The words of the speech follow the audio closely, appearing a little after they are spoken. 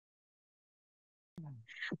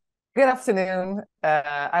Good afternoon.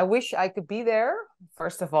 I wish I could be there.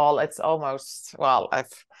 First of all, it's almost, well,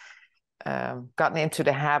 I've gotten into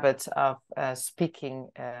the habit of speaking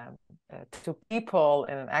to people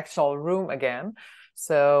in an actual room again.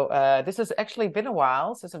 So this has actually been a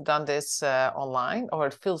while since I've done this online, or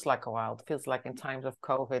it feels like a while. It feels like in times of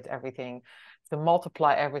COVID, everything, to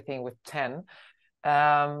multiply everything with 10.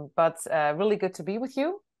 But really good to be with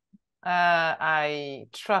you. I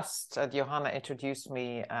trust that Johanna introduced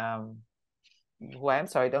me who I am,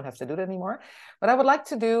 so I don't have to do that anymore. What I would like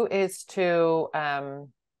to do is to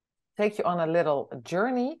take you on a little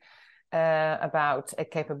journey about a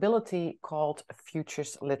capability called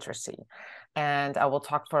futures literacy. And I will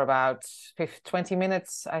talk for about 20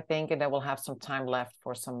 minutes, I think, and then we'll have some time left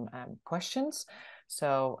for some questions.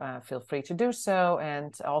 So feel free to do so.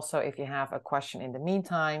 And also, if you have a question in the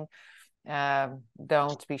meantime,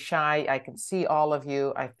 don't be shy. I can see all of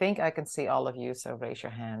you. I think I can see all of you. So raise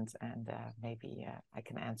your hand and maybe I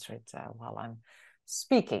can answer it while I'm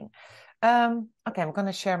speaking. Okay, I'm going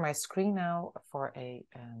to share my screen now for a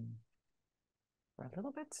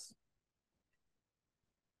little bit.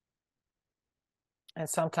 And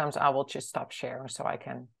sometimes I will just stop sharing so I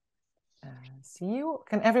can see you.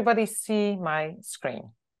 Can everybody see my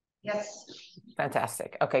screen? Yes.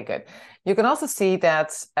 Fantastic. Okay, good. You can also see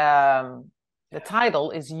that the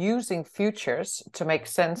title is Using Futures to Make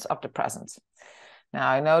Sense of the Present. Now,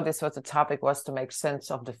 I know this was the topic was to make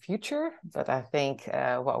sense of the future, but I think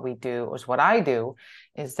what I do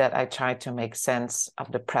is that I try to make sense of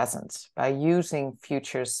the present by using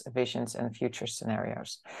futures visions and future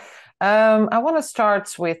scenarios. I want to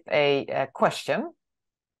start with a question.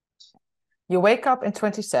 You wake up in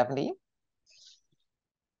 2070.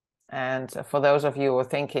 And for those of you who are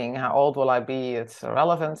thinking, how old will I be? It's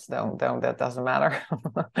irrelevant. Don't, that doesn't matter.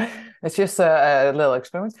 It's just a little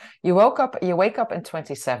experiment. You wake up in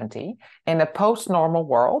 2070 in a post-normal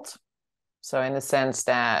world. So in the sense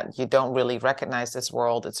that you don't really recognize this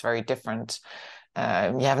world, it's very different. You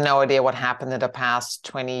have no idea what happened in the past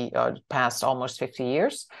 20 or past almost 50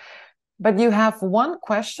 years. But you have one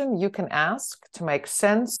question you can ask to make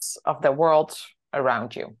sense of the world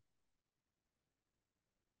around you.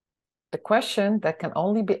 The question that can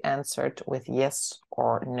only be answered with yes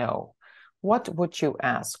or no. What would you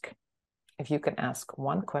ask? If you can ask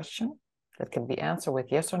one question that can be answered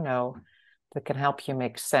with yes or no, that can help you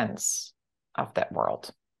make sense of that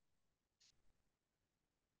world.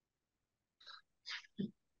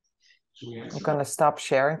 I'm going to stop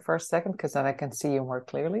sharing for a second because then I can see you more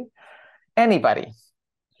clearly. Anybody?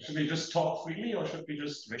 Should we just talk freely or should we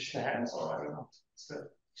just raise your hands? Or I don't know.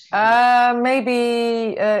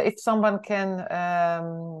 Maybe if someone can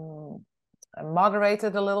moderate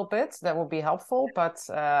it a little bit, that would be helpful. But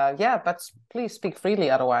yeah, but please speak freely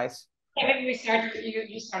otherwise. Yeah, maybe we start.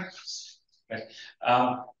 You start. Okay.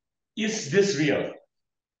 Is this real?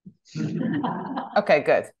 Okay,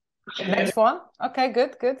 good. Next one. Okay,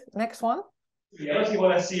 good. Next one. Reality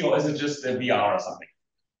what I see, or is it just a VR or something?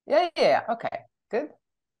 Yeah. Okay, good.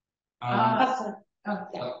 Yeah. I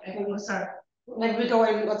think we'll start. Maybe we go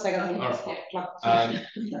in 1 second.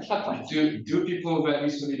 Do people value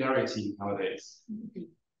solidarity nowadays?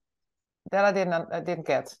 That I didn't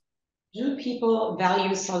get. Do people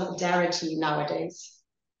value solidarity nowadays?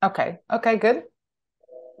 Okay, good.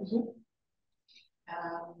 Mm-hmm.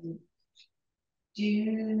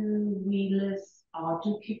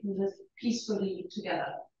 Do people live peacefully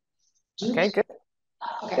together? Okay, good.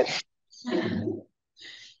 Okay.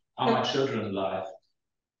 Are my children alive?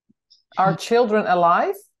 Are children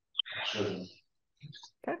alive? Children.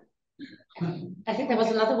 Okay. I think there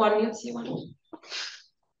was another one. You see one?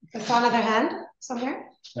 I saw another hand somewhere.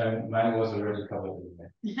 Mine was already covered.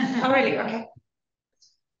 Oh, really? Okay.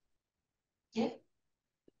 Yeah.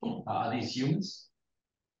 Are these humans?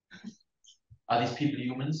 Are these people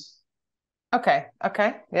humans? Okay,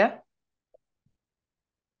 yeah.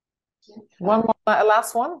 One more,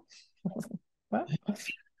 last one.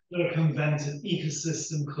 Circumvent an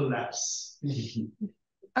ecosystem collapse.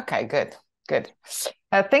 Okay, good.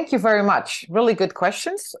 Thank you very much. Really good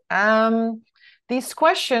questions. These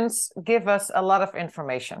questions give us a lot of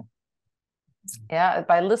information. Yeah,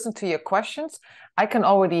 by listening to your questions, I can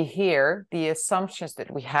already hear the assumptions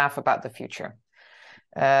that we have about the future.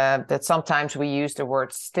 That sometimes we use the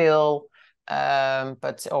word still,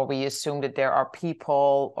 or we assume that there are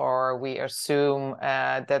people, or we assume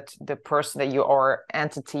that the person that you or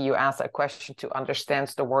entity you ask a question to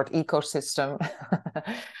understands the word ecosystem.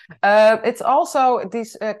 It's also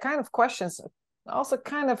these kind of questions also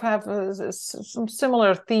kind of have some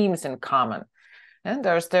similar themes in common. And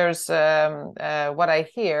there's what I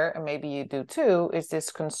hear, and maybe you do too, is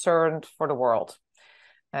this concern for the world.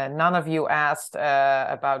 None of you asked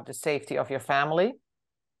about the safety of your family.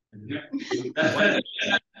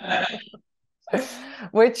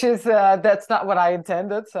 Which is that's not what I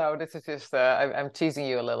intended, so this is just I'm teasing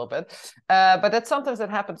you a little bit, but that's sometimes that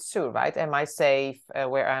happens too, right? Am I safe?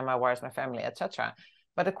 Where am I? Where's my family, etc.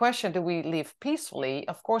 But the question, do we live peacefully?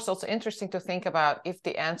 Of course, also interesting to think about. If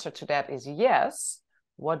the answer to that is yes,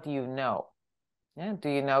 what do you know? Yeah, do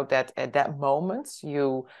you know that at that moment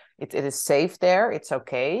it is safe there, it's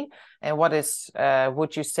okay? And what is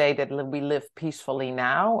would you say that we live peacefully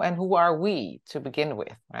now? And who are we to begin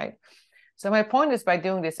with, right? So my point is, by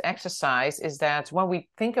doing this exercise, is that when we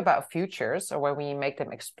think about futures, or when we make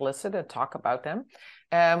them explicit and talk about them,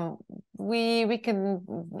 we can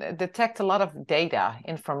detect a lot of data,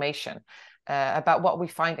 information about what we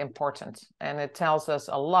find important. And it tells us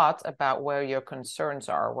a lot about where your concerns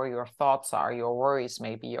are, where your thoughts are, your worries,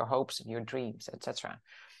 maybe your hopes and your dreams, etc.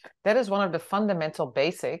 That is one of the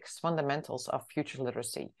fundamentals of future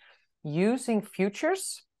literacy. Using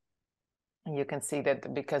futures. And you can see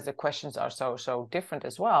that because the questions are so different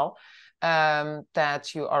as well,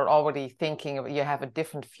 that you are already thinking of, you have a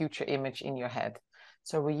different future image in your head.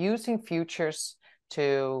 So we're using futures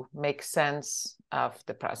to make sense of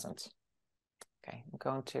the present. Okay, I'm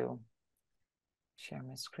going to share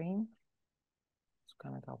my screen. Just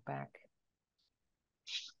going to go back.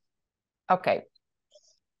 Okay.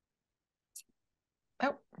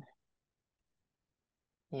 Oh.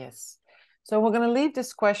 Yes. So we're going to leave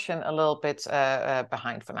this question a little bit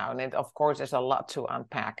behind for now. And of course, there's a lot to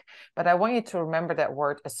unpack. But I want you to remember that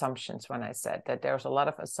word assumptions when I said that there's a lot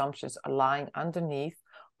of assumptions lying underneath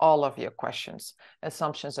all of your questions.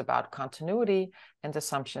 Assumptions about continuity and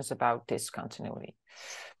assumptions about discontinuity.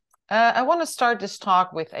 I want to start this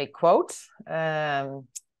talk with a quote.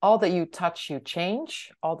 All that you touch, you change.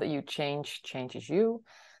 All that you change, changes you.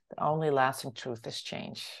 The only lasting truth is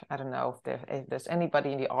change. I don't know if there's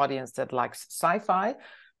anybody in the audience that likes sci-fi.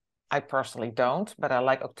 I personally don't, but I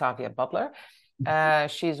like Octavia Butler.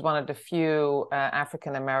 She's one of the few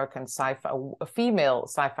African-American female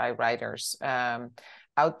sci-fi writers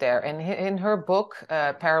out there. And in her book,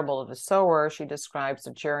 Parable of the Sower, she describes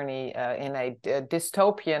a journey in a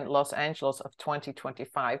dystopian Los Angeles of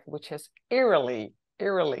 2025, which has eerily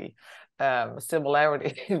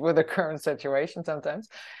similarity with the current situation sometimes.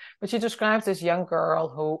 But she describes this young girl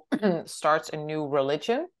who starts a new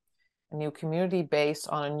religion, a new community based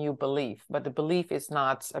on a new belief. But the belief is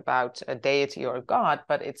not about a deity or a God,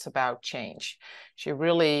 but it's about change. She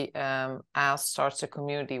really starts a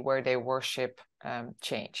community where they worship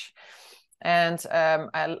change. And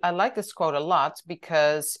I like this quote a lot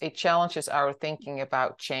because it challenges our thinking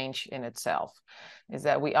about change in itself. Is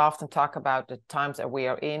that we often talk about the times that we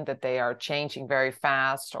are in, that they are changing very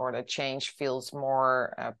fast, or that change feels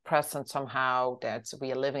more present somehow, that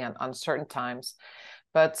we are living in uncertain times.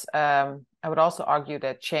 But I would also argue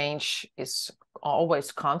that change is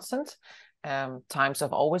always constant. Times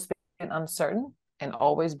have always been uncertain and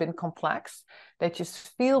always been complex. They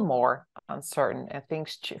just feel more uncertain, and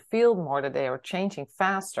things feel more that they are changing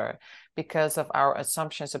faster because of our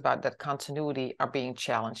assumptions about that continuity are being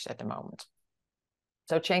challenged at the moment.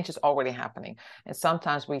 So change is already happening. And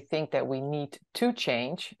sometimes we think that we need to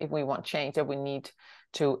change. If we want change, that we need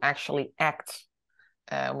to actually act.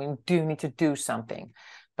 We do need to do something.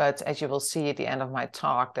 But as you will see at the end of my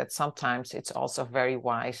talk, that sometimes it's also very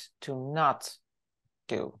wise to not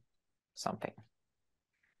do something.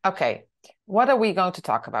 Okay, what are we going to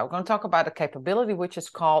talk about? We're going to talk about a capability which is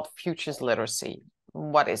called futures literacy.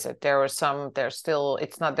 What is it? There's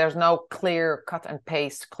no clear cut and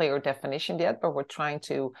paste, clear definition yet, but we're trying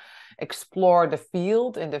to explore the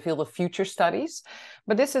field in the field of future studies.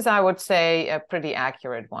 But this is, I would say, a pretty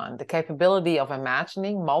accurate one. The capability of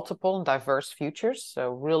imagining multiple and diverse futures,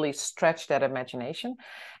 so really stretch that imagination,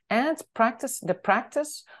 and the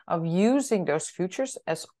practice of using those futures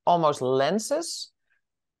as almost lenses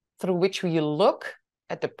through which we look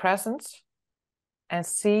at the present and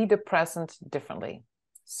see the present differently,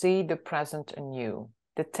 see the present anew,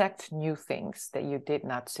 detect new things that you did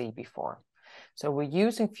not see before. So we're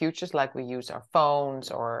using futures like we use our phones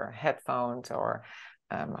or headphones or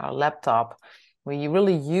our laptop. We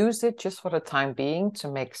really use it just for the time being to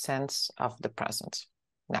make sense of the present.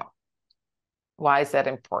 Now, why is that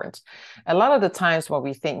important? A lot of the times when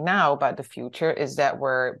we think now about the future is that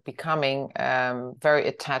we're becoming very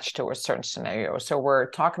attached to a certain scenario. So we're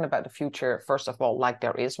talking about the future, first of all, like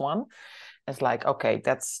there is one. It's like, okay,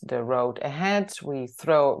 that's the road ahead.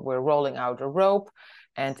 We're rolling out a rope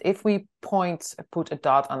And if we put a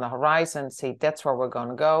dot on the horizon, see that's where we're going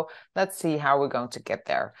to go. Let's see how we're going to get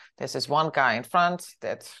there. There's this one guy in front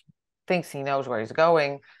that thinks he knows where he's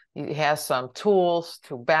going. He has some tools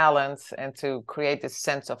to balance and to create this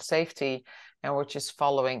sense of safety, and we're just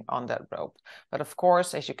following on that rope. But of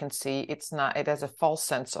course, as you can see, it has a false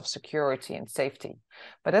sense of security and safety.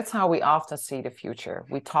 But that's how we often see the future.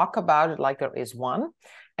 We talk about it like there is one.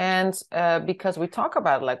 And because we talk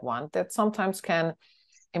about it like one, that sometimes can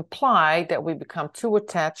imply that we become too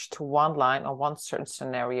attached to one line or one certain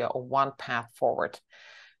scenario or one path forward.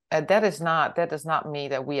 That does not mean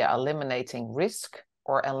that we are eliminating risk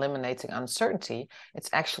or eliminating uncertainty. It's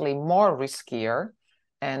actually more riskier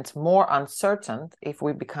and more uncertain if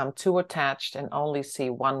we become too attached and only see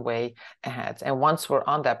one way ahead. And once we're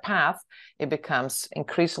on that path, it becomes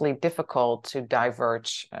increasingly difficult to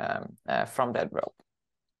diverge from that rope.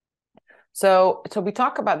 So we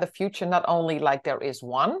talk about the future not only like there is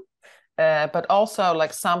one, but also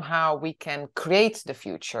like somehow we can create the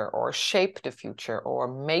future or shape the future or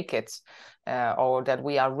make it, or that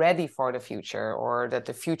we are ready for the future or that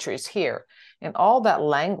the future is here. In all that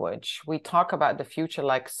language, we talk about the future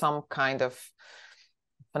like some kind of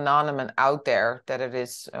phenomenon out there, that it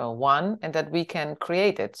is one and that we can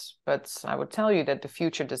create it. But I would tell you that the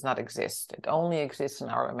future does not exist. It only exists in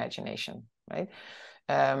our imagination, right?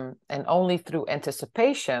 And only through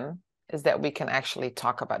anticipation is that we can actually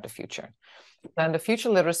talk about the future. And the future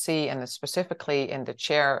literacy, and specifically in the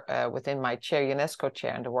chair, within my chair, UNESCO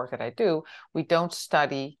chair, and the work that I do, we don't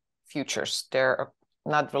study futures. They're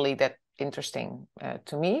not really that interesting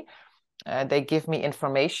to me. They give me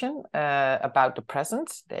information about the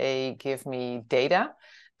present. They give me data,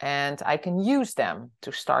 and I can use them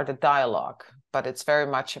to start a dialogue. But it's very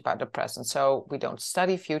much about the present. So we don't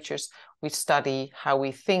study futures. We study how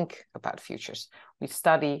we think about futures. We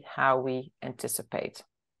study how we anticipate.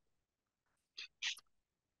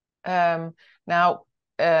 I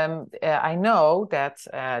know that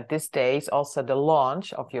this day is also the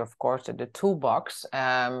launch of of course, the toolbox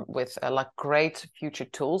with like great future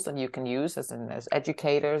tools that you can use as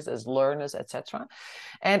educators, as learners, etc.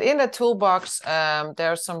 And in the toolbox,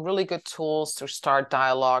 there are some really good tools to start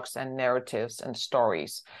dialogues and narratives and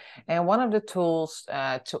stories. And one of the tools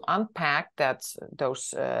to unpack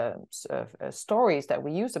those stories that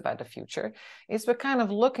we use about the future is we're kind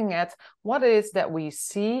of looking at what it is that we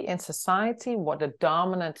see in society, what the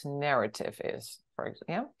dominant narrative is.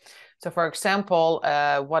 So for example,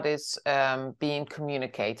 what is being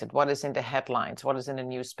communicated, what is in the headlines, what is in the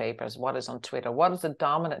newspapers, what is on Twitter, what is the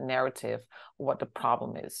dominant narrative, what the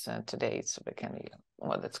problem is today. So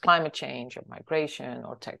whether it's climate change or migration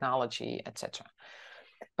or technology, etc.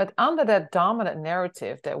 But under that dominant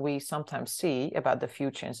narrative that we sometimes see about the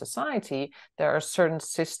future in society, there are certain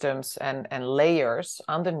systems and layers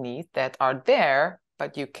underneath that are there,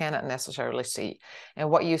 but you cannot necessarily see. And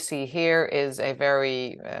what you see here is a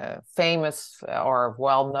very famous or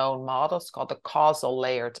well-known model. It's called the causal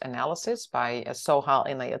layered analysis by Sohail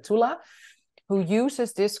Inayatullah, who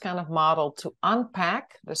uses this kind of model to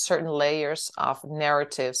unpack the certain layers of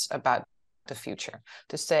narratives about the future,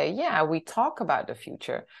 to say, yeah, we talk about the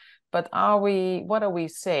future, but what are we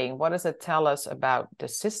saying? What does it tell us about the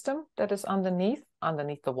system that is underneath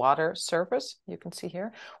the water surface? You can see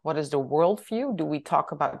here. What is the worldview? Do we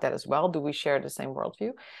talk about that as well? Do we share the same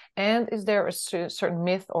worldview? And is there a certain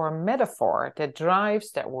myth or a metaphor that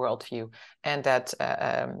drives that worldview and that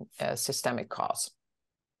systemic cause?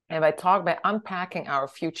 And by unpacking our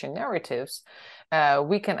future narratives,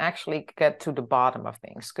 we can actually get to the bottom of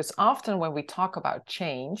things. Because often when we talk about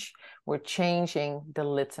change, we're changing the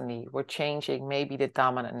litany, we're changing maybe the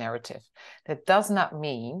dominant narrative. That does not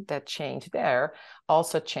mean that change there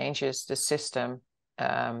also changes the system,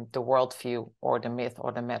 the worldview, or the myth,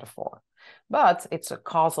 or the metaphor. But it's a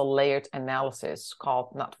causal layered analysis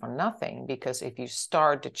called not for nothing, because if you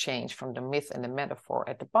start the change from the myth and the metaphor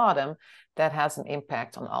at the bottom, that has an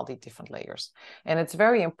impact on all the different layers. And it's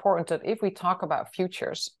very important that if we talk about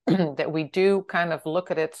futures, that we do kind of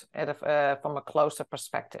look at it from a closer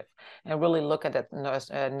perspective and really look at it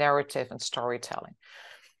narrative and storytelling.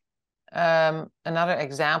 Another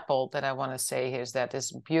example that I want to say here is that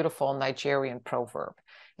this beautiful Nigerian proverb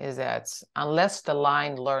is that unless the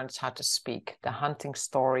lion learns how to speak, the hunting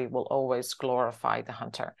story will always glorify the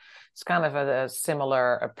hunter. It's kind of a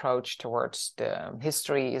similar approach towards the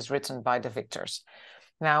history is written by the victors.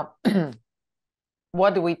 Now,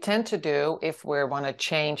 what do we tend to do if we want to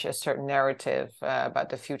change a certain narrative about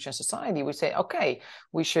the future in society? We say, okay,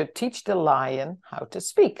 we should teach the lion how to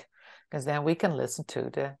speak, because then we can listen to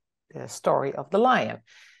the story of the lion.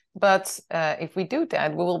 But if we do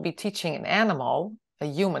that, we will be teaching an animal a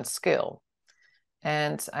human skill.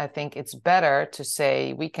 And I think it's better to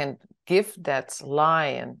say we can give that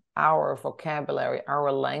lion our vocabulary,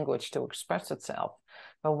 our language to express itself.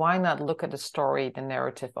 But why not look at the story, the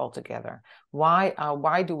narrative altogether?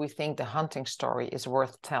 Why do we think the hunting story is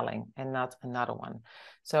worth telling and not another one?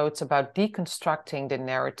 So it's about deconstructing the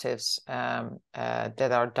narratives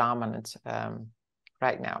that are dominant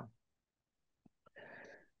right now.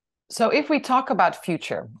 So if we talk about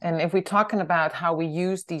future, and if we're talking about how we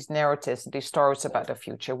use these narratives, these stories about the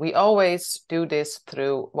future, we always do this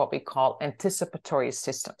through what we call anticipatory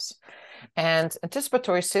systems. And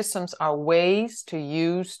anticipatory systems are ways to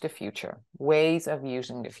use the future, ways of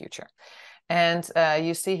using the future. And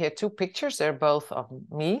you see here two pictures, they're both of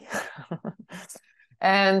me.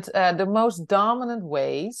 And the most dominant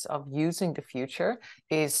ways of using the future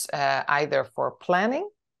is either for planning,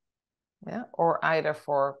 or either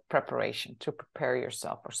for preparation, to prepare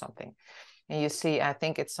yourself for something. And you see, I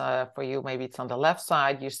think it's for you, maybe it's on the left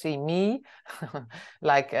side, you see me,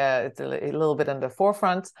 like it's a little bit in the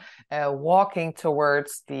forefront, walking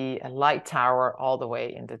towards the light tower all the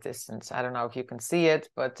way in the distance. I don't know if you can see it,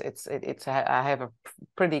 but I have a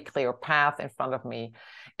pretty clear path in front of me,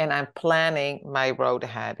 and I'm planning my road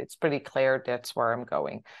ahead. It's pretty clear that's where I'm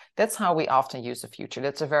going. That's how we often use the future.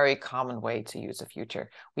 That's a very common way to use the future.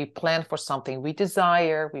 We plan for something we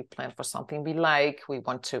desire. We plan for something we like. We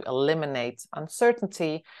want to eliminate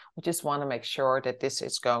uncertainty. We just want to make sure that this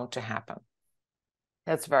is going to happen.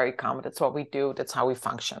 That's very common. That's what we do. That's how we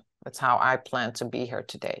function. That's how I plan to be here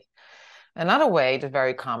today. Another way that's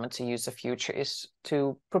very common to use the future is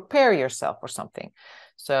to prepare yourself for something.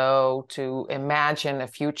 So to imagine a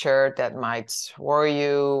future that might worry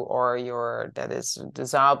you, or that is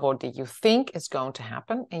desirable, that you think is going to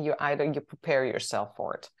happen, and you prepare yourself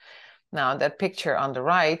for it. Now, that picture on the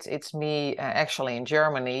right, it's me actually in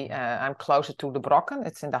Germany. I'm closer to the Brocken.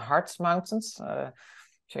 It's in the Harz Mountains.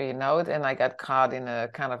 Sure you know it. And I got caught in a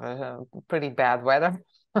kind of a pretty bad weather.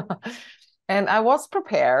 And I was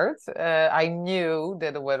prepared. I knew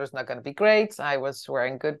that the weather's not going to be great. I was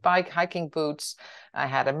wearing good hiking boots. I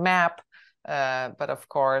had a map. But of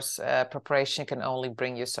course, preparation can only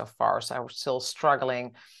bring you so far. So I was still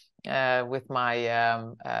struggling with my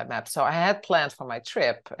map. So I had planned for my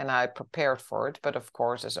trip and I prepared for it. But of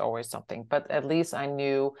course, there's always something. But at least I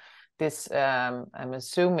knew this. I'm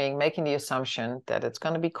assuming, making the assumption that it's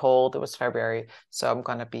going to be cold. It was February. So I'm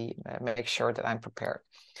going to make sure that I'm prepared.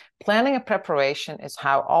 Planning and preparation is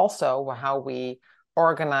how we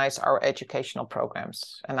organize our educational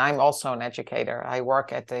programs. And I'm also an educator. I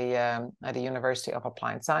work at the University of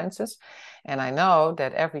Applied Sciences. And I know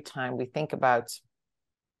that every time we think about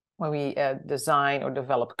when we design or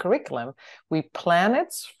develop curriculum, we plan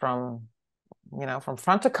it from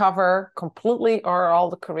front to cover completely, or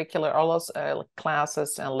all those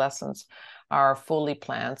classes and lessons are fully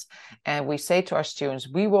planned. And we say to our students,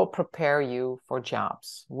 we will prepare you for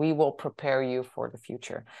jobs. We will prepare you for the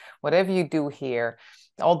future. Whatever you do here,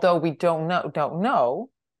 although we don't know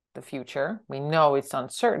the future, we know it's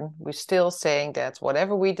uncertain, we're still saying that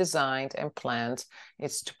whatever we designed and planned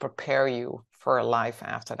is to prepare you for a life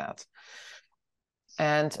after that.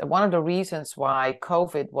 And one of the reasons why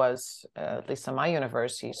COVID was, at least in my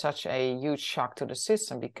university, such a huge shock to the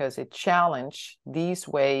system, because it challenged these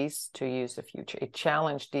ways to use the future. It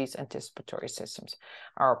challenged these anticipatory systems.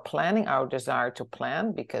 Our planning, our desire to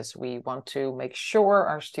plan, because we want to make sure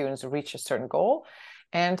our students reach a certain goal,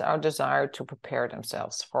 and our desire to prepare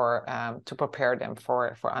themselves to prepare them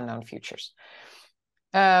for unknown futures.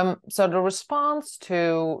 So the response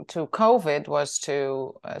to COVID was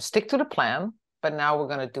to stick to the plan, but now we're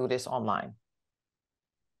going to do this online.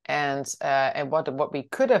 And what we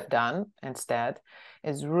could have done instead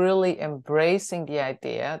is really embracing the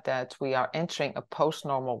idea that we are entering a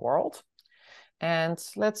post-normal world. And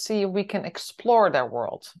let's see if we can explore that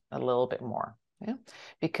world a little bit more. Yeah?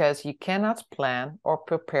 Because you cannot plan or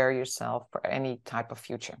prepare yourself for any type of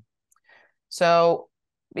future. So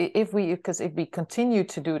if we continue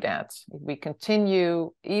to do that, if we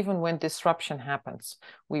continue, even when disruption happens,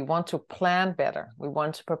 we want to plan better, we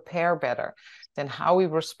want to prepare better, then how we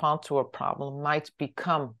respond to a problem might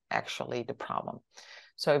become actually the problem.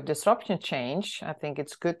 So if disruption change, I think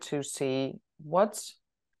it's good to see what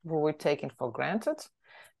were we taking for granted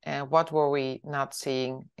and what were we not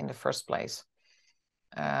seeing in the first place.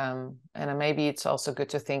 And maybe it's also good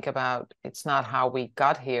to think about, it's not how we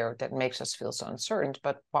got here that makes us feel so uncertain,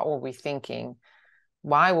 but what were we thinking?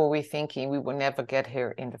 Why were we thinking we would never get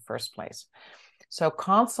here in the first place? So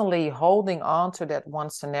constantly holding on to that one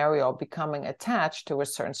scenario, becoming attached to a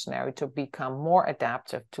certain scenario to become more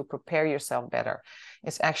adaptive, to prepare yourself better,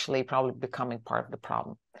 is actually probably becoming part of the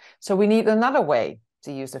problem. So we need another way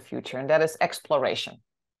to use the future, and that is exploration.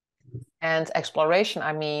 And exploration,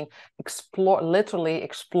 I mean, literally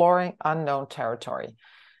exploring unknown territory.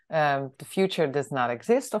 The future does not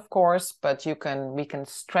exist, of course, but we can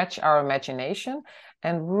stretch our imagination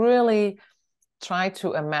and really try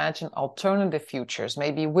to imagine alternative futures,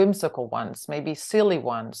 maybe whimsical ones, maybe silly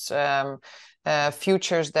ones,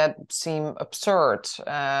 futures that seem absurd,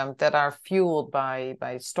 that are fueled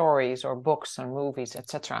by stories or books and movies,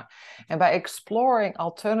 etc. And by exploring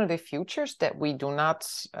alternative futures that we did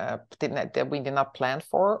not plan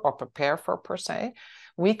for or prepare for per se,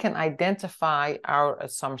 we can identify our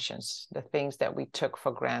assumptions, the things that we took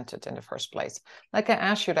for granted in the first place. Like I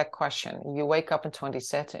asked you that question, you wake up in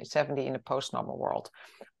 2070 in a post-normal world.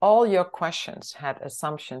 All your questions had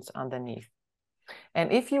assumptions underneath.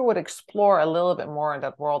 And if you would explore a little bit more in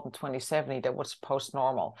that world in 2070 that was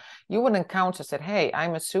post-normal, you would encounter that, hey,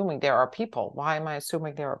 I'm assuming there are people. Why am I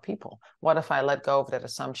assuming there are people? What if I let go of that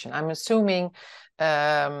assumption? I'm assuming,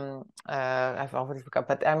 I've already forgot,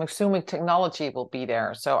 but I'm assuming technology will be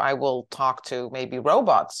there. So I will talk to maybe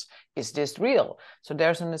robots. Is this real? So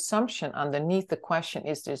there's an assumption underneath the question,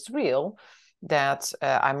 is this real? That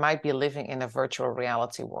I might be living in a virtual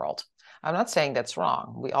reality world. I'm not saying that's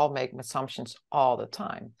wrong. We all make assumptions all the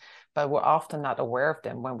time, but we're often not aware of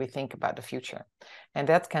them when we think about the future. And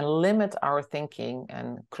that can limit our thinking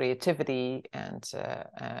and creativity and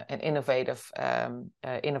an innovative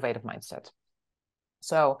mindset.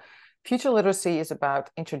 So future literacy is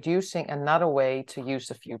about introducing another way to use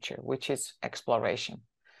the future, which is exploration.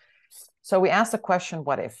 So we ask the question,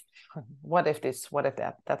 what if? What if this, what if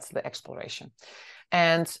that? That's the exploration.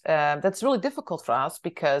 And that's really difficult for us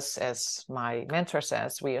because, as my mentor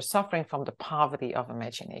says, we are suffering from the poverty of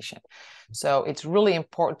imagination. So it's really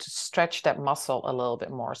important to stretch that muscle a little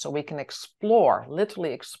bit more so we can explore,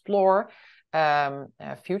 literally explore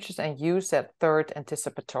futures and use that third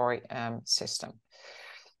anticipatory system.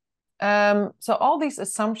 So all these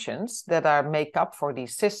assumptions that are make up for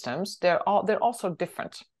these systems, they're also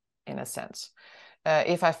different in a sense.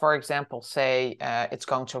 If I, for example, say it's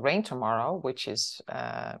going to rain tomorrow, which is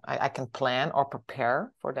I can plan or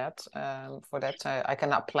prepare for that. I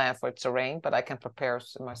cannot plan for it to rain, but I can prepare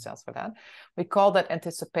myself for that. We call that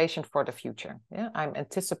anticipation for the future. Yeah, I'm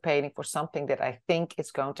anticipating for something that I think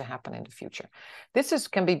is going to happen in the future. This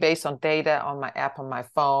can be based on data on my app on my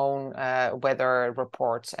phone, weather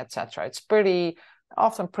reports, etc. It's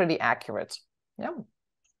often pretty accurate. Yeah.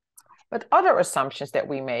 But other assumptions that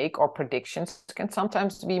we make or predictions can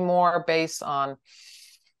sometimes be more based on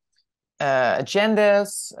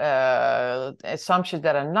agendas, assumptions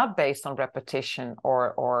that are not based on repetition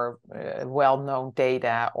or well-known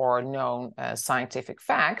data or known scientific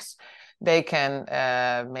facts. They can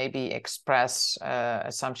maybe express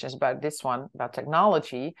assumptions about about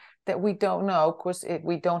technology that we don't know because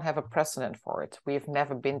we don't have a precedent for it. We've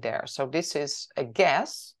never been there. So this is a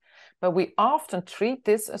guess. But we often treat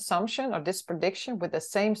this assumption or this prediction with the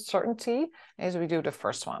same certainty as we do the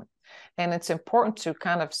first one. And it's important to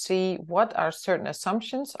kind of see what are certain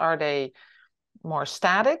assumptions. Are they more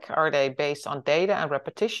static? Are they based on data and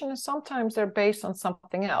repetition? And sometimes they're based on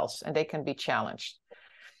something else and they can be challenged.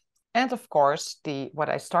 And of course, what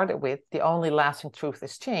I started with, the only lasting truth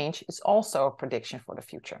is change, is also a prediction for the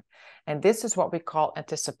future. And this is what we call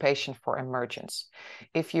anticipation for emergence.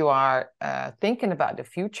 If you are thinking about the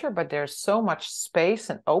future, but there's so much space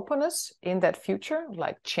and openness in that future,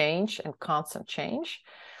 like change and constant change,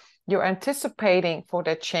 you're anticipating for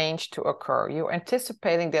that change to occur. You're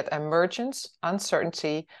anticipating that emergence,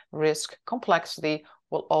 uncertainty, risk, complexity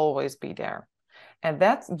will always be there. And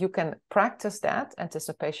that you can practice that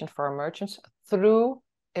anticipation for emergence through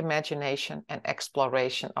imagination and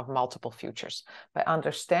exploration of multiple futures by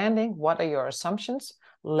understanding what are your assumptions,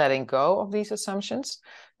 letting go of these assumptions,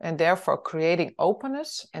 and therefore creating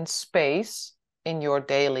openness and space in your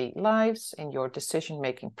daily lives, in your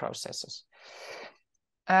decision-making processes.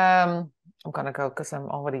 I'm gonna go because I'm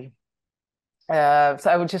already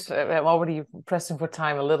I'm already pressing for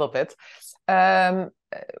time a little bit.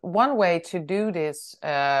 One way to do this,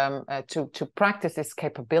 to practice this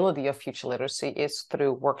capability of future literacy is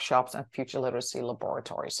through workshops and future literacy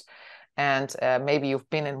laboratories. And maybe you've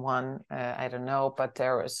been in one, I don't know, but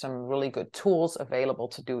there are some really good tools available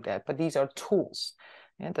to do that. But these are tools.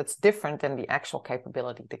 And that's different than the actual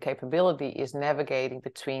capability. The capability is navigating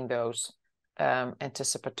between those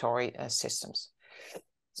anticipatory systems.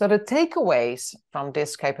 So the takeaways from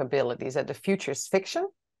this capability is that the future is fiction.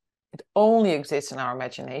 It only exists in our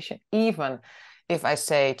imagination. Even if I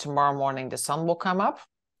say tomorrow morning the sun will come up,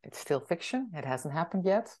 it's still fiction. It hasn't happened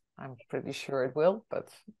yet. I'm pretty sure it will, but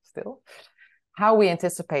still. How we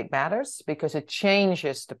anticipate matters because it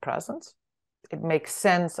changes the present. It makes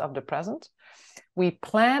sense of the present. We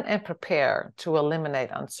plan and prepare to eliminate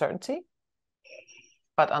uncertainty,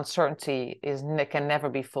 but uncertainty can never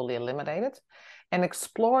be fully eliminated. And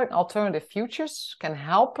exploring alternative futures can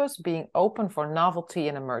help us being open for novelty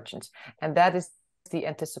and emergence. And that is the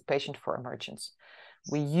anticipation for emergence.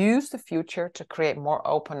 We use the future to create more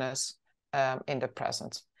openness in the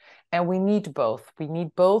present. And we need both. We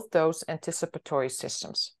need both those anticipatory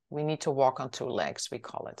systems. We need to walk on two legs, we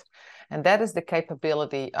call it. And that is the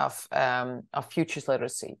capability of futures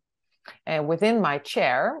literacy. And within my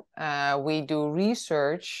chair, we do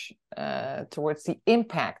research towards the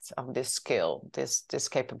impact of this skill, this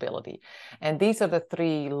capability. And these are the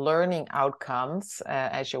three learning outcomes,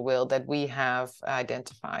 as you will, that we have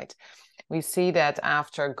identified. We see that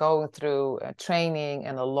after going through training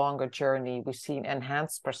and a longer journey, we see an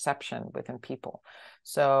enhanced perception within people.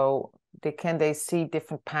 So can they see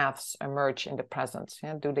different paths emerge in the present?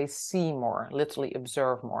 Yeah? Do they see more, literally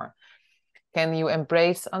observe more? Can you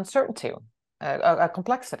embrace uncertainty,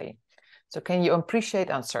 complexity? So can you appreciate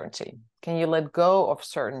uncertainty? Can you let go of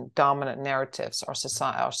certain dominant narratives or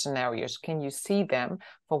scenarios? Can you see them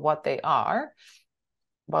for what they are,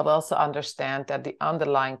 but also understand that the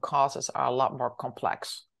underlying causes are a lot more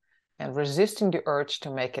complex, and resisting the urge to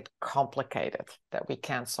make it complicated that we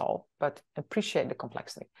can't solve, but appreciate the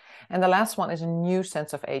complexity. And the last one is a new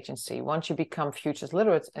sense of agency. Once you become futures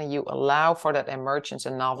literate and you allow for that emergence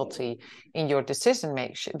and novelty in your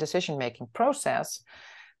decision-making process,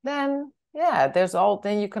 then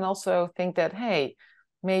then you can also think that, hey,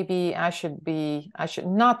 maybe I should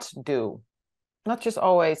not just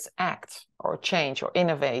always act or change or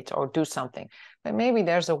innovate or do something, but maybe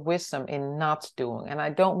there's a wisdom in not doing. And I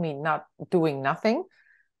don't mean not doing nothing.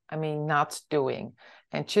 I mean not doing,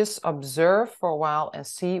 and just observe for a while and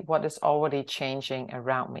see what is already changing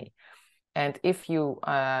around me. And if you're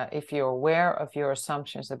aware of your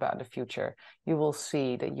assumptions about the future, you will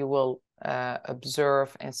see that you will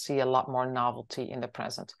observe and see a lot more novelty in the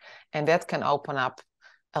present. And that can open up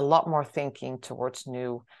a lot more thinking towards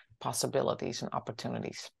new possibilities and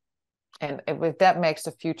opportunities. And if that makes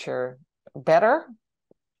the future better,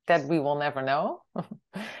 that we will never know,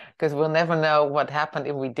 because we'll never know what happened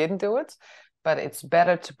if we didn't do it. But it's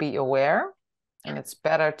better to be aware, and it's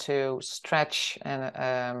better to stretch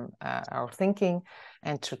our thinking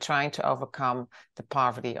and to trying to overcome the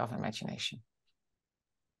poverty of imagination.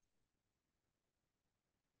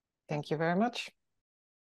 Thank you very much.